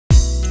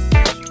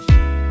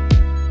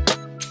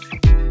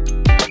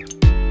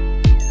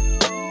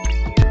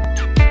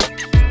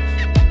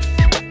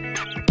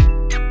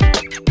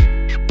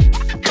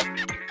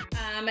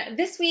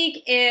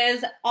week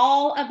is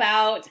all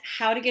about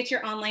how to get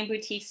your online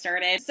boutique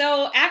started.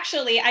 So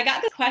actually, I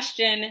got this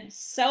question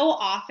so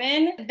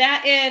often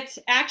that it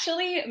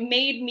actually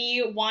made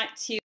me want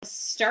to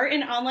start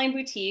an online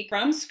boutique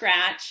from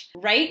scratch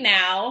right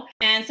now.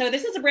 And so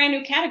this is a brand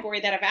new category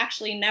that I've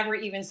actually never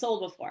even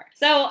sold before.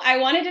 So I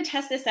wanted to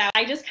test this out.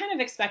 I just kind of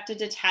expected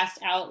to test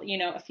out,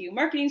 a few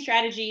marketing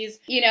strategies,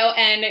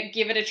 and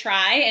give it a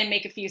try and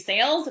make a few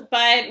sales,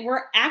 but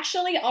we're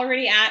actually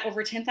already at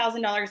over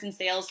 $10,000 in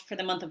sales for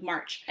the month of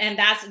March. And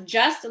that's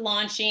just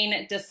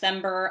launching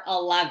December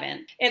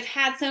 11th. It's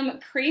had some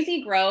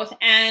crazy growth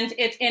and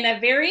it's in a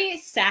very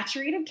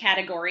saturated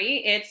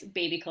category. It's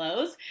baby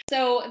clothes.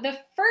 So the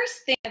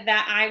first thing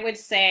that I would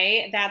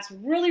say that's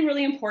really,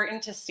 really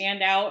important to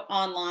stand out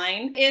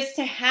online is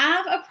to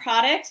have a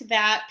product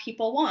that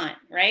people want,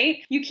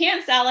 right? You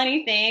can't sell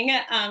anything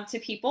to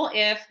people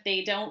if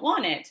they don't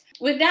want it.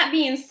 With that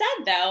being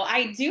said, though,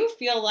 I do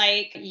feel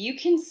like you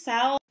can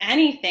sell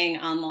anything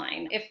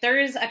online. If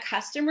there's a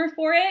customer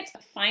for it,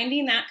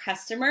 finding that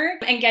customer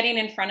and getting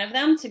in front of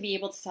them to be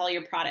able to sell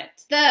your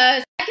product.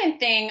 The second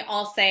thing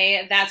I'll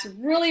say that's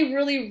really,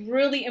 really,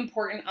 really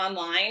important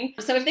online.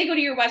 So if they go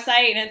to your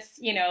website and it's,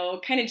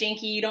 kind of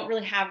janky, you don't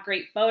really have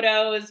great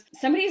photos,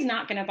 somebody's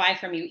not going to buy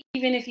from you,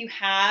 even if you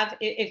have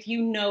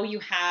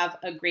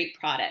a great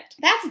product.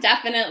 That's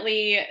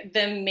definitely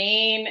the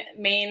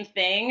main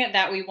thing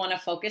that we want to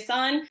focus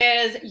on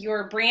is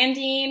your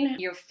branding,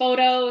 your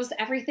photos,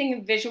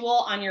 everything visual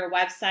on your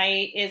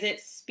website. Is it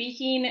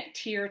speaking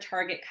to your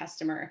target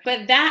customer?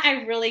 But that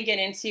I really get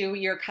into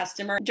your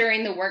customer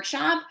during the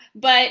workshop,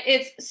 but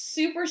it's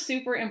super,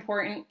 super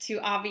important to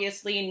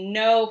obviously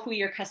know who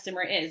your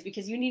customer is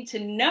because you need to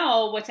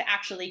know what to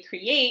actually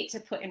create to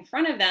put in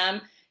front of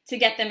them to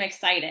get them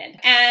excited.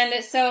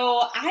 And so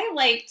I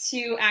like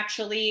to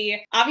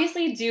actually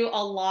obviously do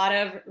a lot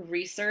of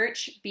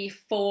research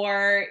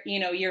before,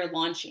 you're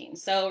launching.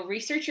 So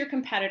research your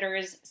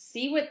competitors,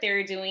 see what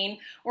they're doing,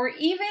 or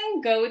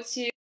even go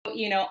to,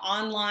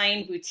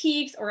 online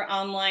boutiques or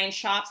online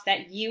shops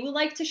that you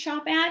like to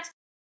shop at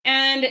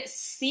and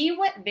see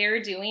what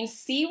they're doing,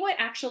 see what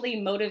actually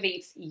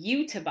motivates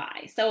you to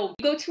buy. So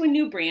you go to a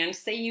new brand,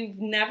 say you've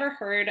never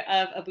heard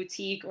of a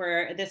boutique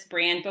or this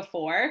brand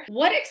before.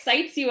 What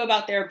excites you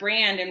about their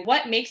brand and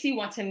what makes you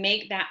want to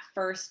make that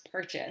first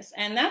purchase?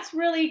 And that's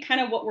really kind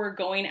of what we're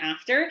going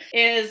after,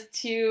 is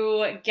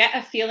to get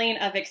a feeling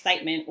of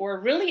excitement or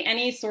really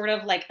any sort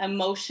of like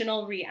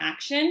emotional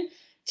reaction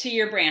to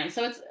your brand.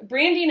 So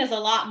branding is a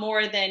lot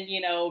more than,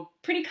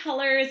 pretty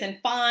colors and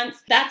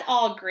fonts. That's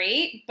all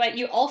great, but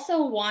you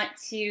also want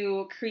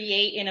to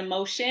create an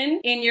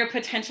emotion in your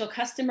potential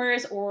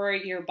customers or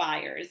your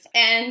buyers.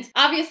 And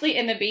obviously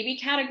in the baby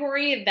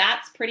category,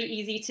 that's pretty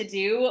easy to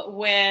do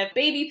with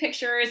baby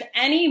pictures.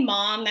 Any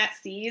mom that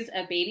sees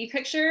a baby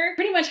picture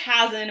pretty much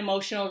has an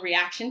emotional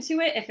reaction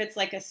to it. If it's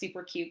like a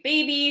super cute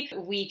baby,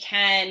 we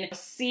can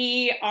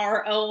see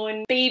our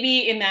own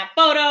baby in that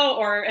photo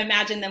or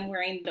imagine them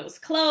wearing those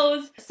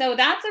clothes. So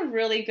that's a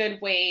really good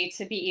way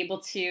to be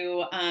able to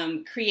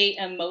create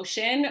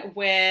emotion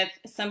with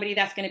somebody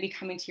that's going to be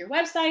coming to your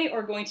website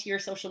or going to your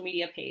social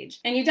media page.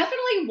 And you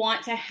definitely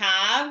want to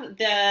have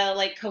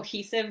the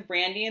cohesive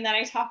branding that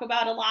I talk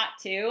about a lot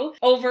too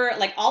over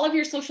all of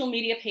your social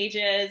media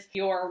pages,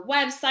 your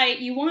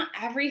website. You want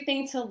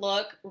everything to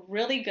look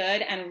really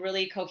good and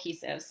really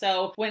cohesive.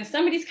 So when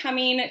somebody's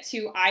coming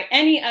to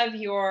any of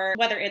your,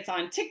 whether it's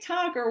on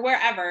TikTok or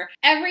wherever,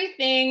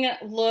 everything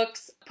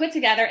looks put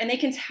together and they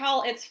can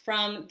tell it's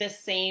from the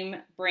same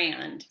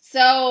brand.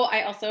 So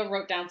I also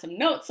wrote down some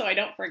notes so I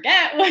don't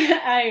forget what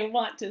I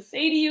want to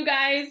say to you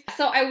guys.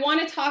 So I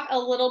want to talk a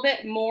little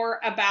bit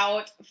more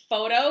about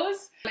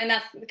photos. And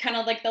that's kind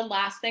of like the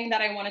last thing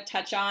that I want to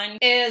touch on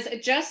is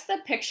just the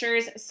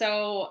pictures.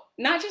 So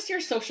not just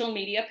your social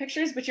media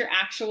pictures, but your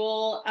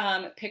actual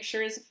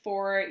pictures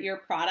for your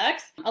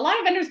products. A lot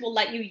of vendors will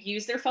let you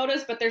use their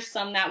photos, but there's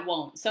some that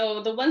won't.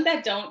 So the ones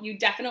that don't, you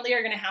definitely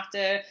are going to have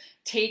to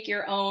take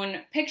your own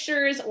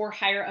pictures or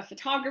hire a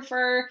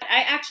photographer.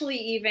 I actually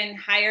even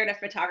hired a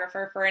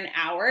photographer for an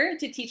hour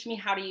to teach me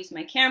how to use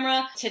my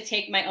camera to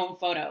take my own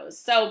photos.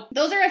 So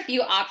those are a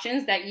few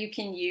options that you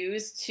can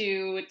use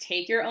to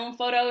take your own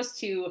photos,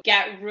 to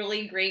get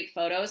really great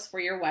photos for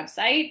your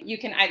website. You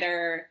can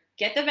either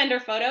get the vendor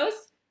photos,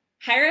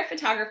 hire a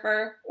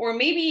photographer, or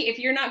maybe if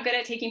you're not good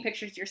at taking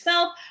pictures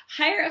yourself,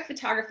 hire a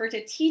photographer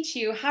to teach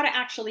you how to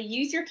actually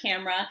use your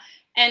camera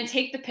and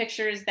take the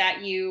pictures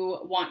that you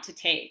want to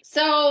take.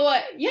 So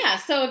yeah,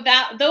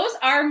 those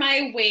are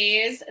my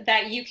ways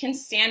that you can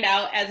stand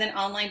out as an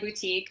online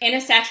boutique in a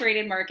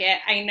saturated market.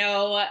 I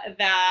know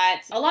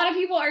that a lot of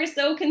people are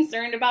so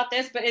concerned about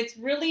this, but it's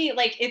really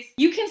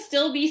you can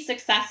still be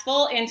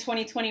successful in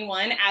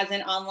 2021 as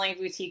an online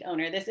boutique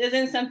owner. This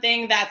isn't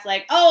something that's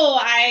like, oh,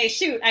 I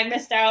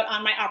missed out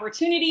on my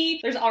opportunity.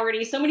 There's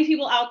already so many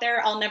people out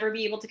there, I'll never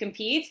be able to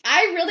compete.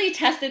 I really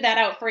tested that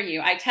out for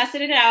you. I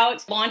tested it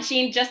out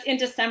launching just in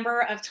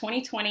December of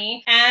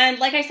 2020. And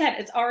like I said,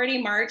 it's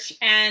already March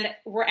and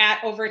we're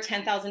at over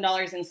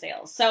 $10,000 in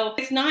sales. So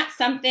it's not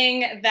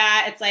something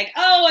that it's like,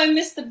 oh, I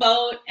missed the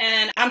boat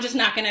and I'm just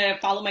not gonna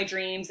follow my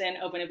dreams and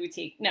open a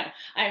boutique. No,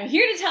 I'm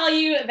here to tell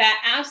you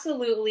that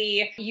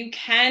absolutely you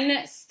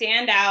can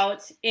stand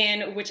out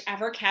in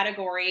whichever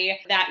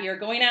category that you're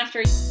going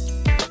after.